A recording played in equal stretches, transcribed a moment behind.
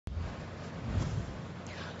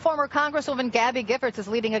Former Congresswoman Gabby Giffords is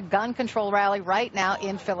leading a gun control rally right now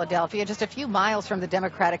in Philadelphia, just a few miles from the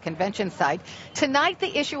Democratic convention site. Tonight,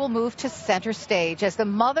 the issue will move to center stage as the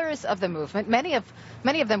mothers of the movement, many of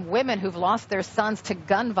them women who've lost their sons to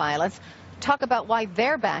gun violence, talk about why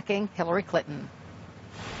they're backing Hillary Clinton.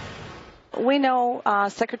 We know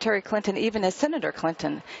Secretary Clinton, even as Senator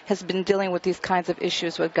Clinton, has been dealing with these kinds of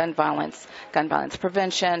issues with gun violence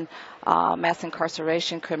prevention, mass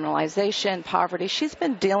incarceration, criminalization, poverty. She's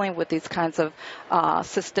been dealing with these kinds of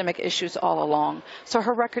systemic issues all along. So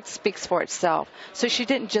her record speaks for itself. So she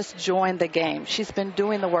didn't just join the game. She's been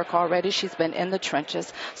doing the work already. She's been in the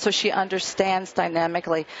trenches. So she understands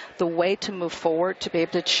dynamically the way to move forward to be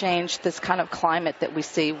able to change this kind of climate that we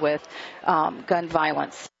see with gun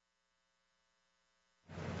violence.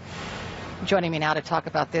 Joining me now to talk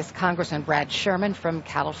about this, Congressman Brad Sherman from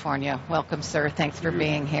California. Welcome, sir. Thanks for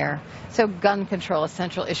being here. So gun control, a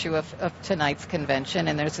central issue of tonight's convention,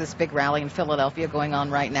 and there's this big rally in Philadelphia going on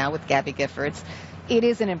right now with Gabby Giffords. It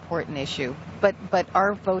is an important issue, but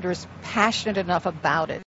are voters passionate enough about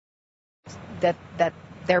it that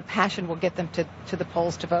their passion will get them to the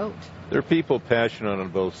polls to vote? There are people passionate on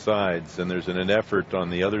both sides, and there's an effort on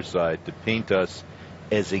the other side to paint us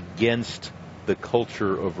as against the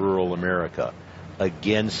culture of rural America,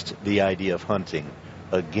 against the idea of hunting,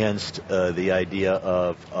 against the idea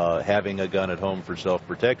of having a gun at home for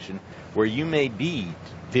self-protection, where you may be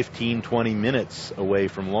 15, 20 minutes away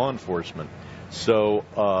from law enforcement. So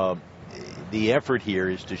the effort here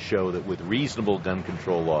is to show that with reasonable gun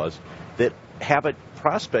control laws that have a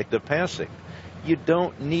prospect of passing, you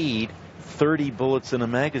don't need 30 bullets in a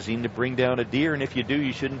magazine to bring down a deer, and if you do,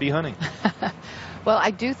 you shouldn't be hunting. Well,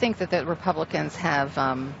 I do think that the Republicans have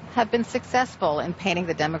been successful in painting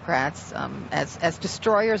the Democrats as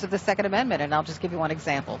destroyers of the Second Amendment, and I'll just give you one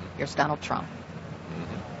example. Here's Donald Trump.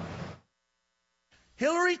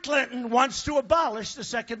 Hillary Clinton wants to abolish the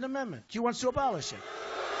Second Amendment. She wants to abolish it.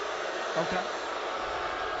 Okay.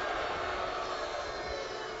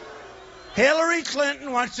 Hillary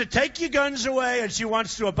Clinton wants to take your guns away, and she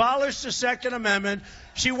wants to abolish the Second Amendment.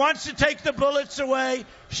 She wants to take the bullets away.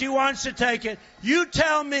 She wants to take it. You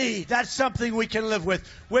tell me that's something we can live with.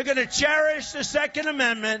 We're going to cherish the Second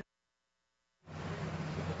Amendment.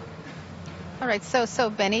 All right, so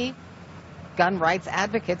many gun rights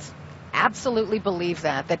advocates absolutely believe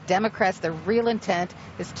that Democrats, their real intent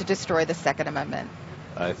is to destroy the Second Amendment.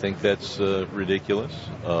 I think that's ridiculous.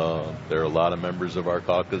 There are a lot of members of our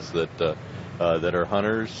caucus that are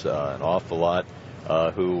hunters, an awful lot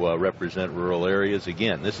who represent rural areas.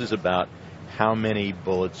 Again, this is about how many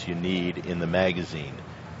bullets you need in the magazine.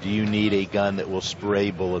 Do you need a gun that will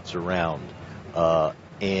spray bullets around?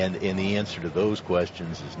 And the answer to those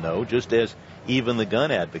questions is no, just as even the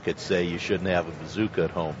gun advocates say you shouldn't have a bazooka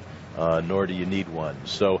at home, nor do you need one.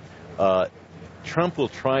 So Trump will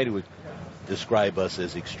try to describe us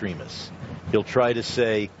as extremists. He'll try to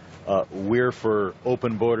say we're for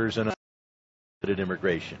open borders and unlimited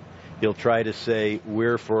immigration. He'll try to say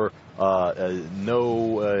we're for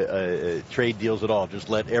no trade deals at all. Just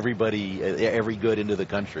let every good into the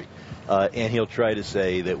country. And he'll try to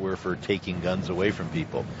say that we're for taking guns away from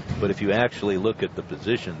people. But if you actually look at the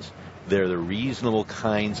positions, they're the reasonable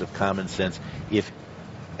kinds of common sense.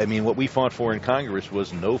 What we fought for in Congress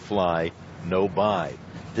was no fly, no buy.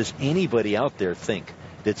 Does anybody out there think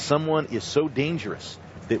that someone is so dangerous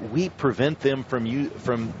that we prevent them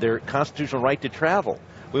from their constitutional right to travel?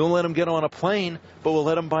 We won't let them get on a plane, but we'll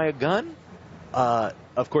let them buy a gun?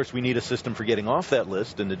 Of course, we need a system for getting off that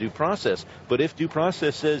list and the due process. But if due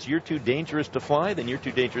process says you're too dangerous to fly, then you're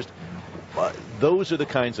too dangerous. Those are the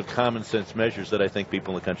kinds of common sense measures that I think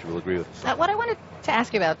people in the country will agree with. What I wanted to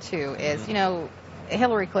ask you about, too, is,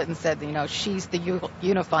 Hillary Clinton said that, she's the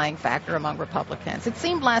unifying factor among Republicans. It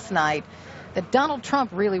seemed last night that Donald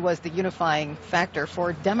Trump really was the unifying factor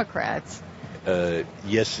for Democrats.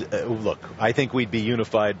 Yes. Look, I think we'd be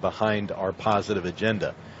unified behind our positive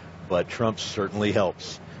agenda, but Trump certainly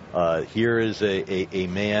helps. Here is a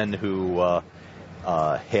man who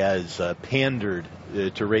has pandered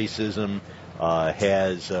to racism,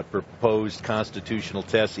 has proposed constitutional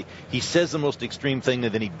tests. He says the most extreme thing,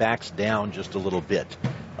 and then he backs down just a little bit.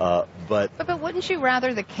 But wouldn't you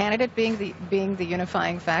rather the candidate being the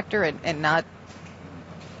unifying factor and not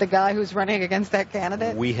the guy who's running against that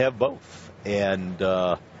candidate? We have both. And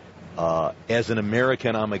as an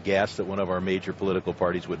American, I'm aghast that one of our major political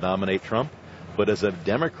parties would nominate Trump. But as a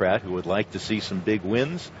Democrat who would like to see some big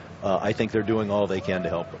wins, I think they're doing all they can to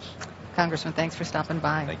help us. Congressman, thanks for stopping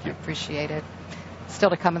by. Thank you. I appreciate it. Still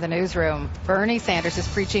to come in the newsroom, Bernie Sanders is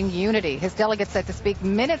preaching unity. His delegate set to speak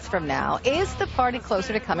minutes from now. Is the party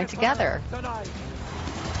closer to coming together?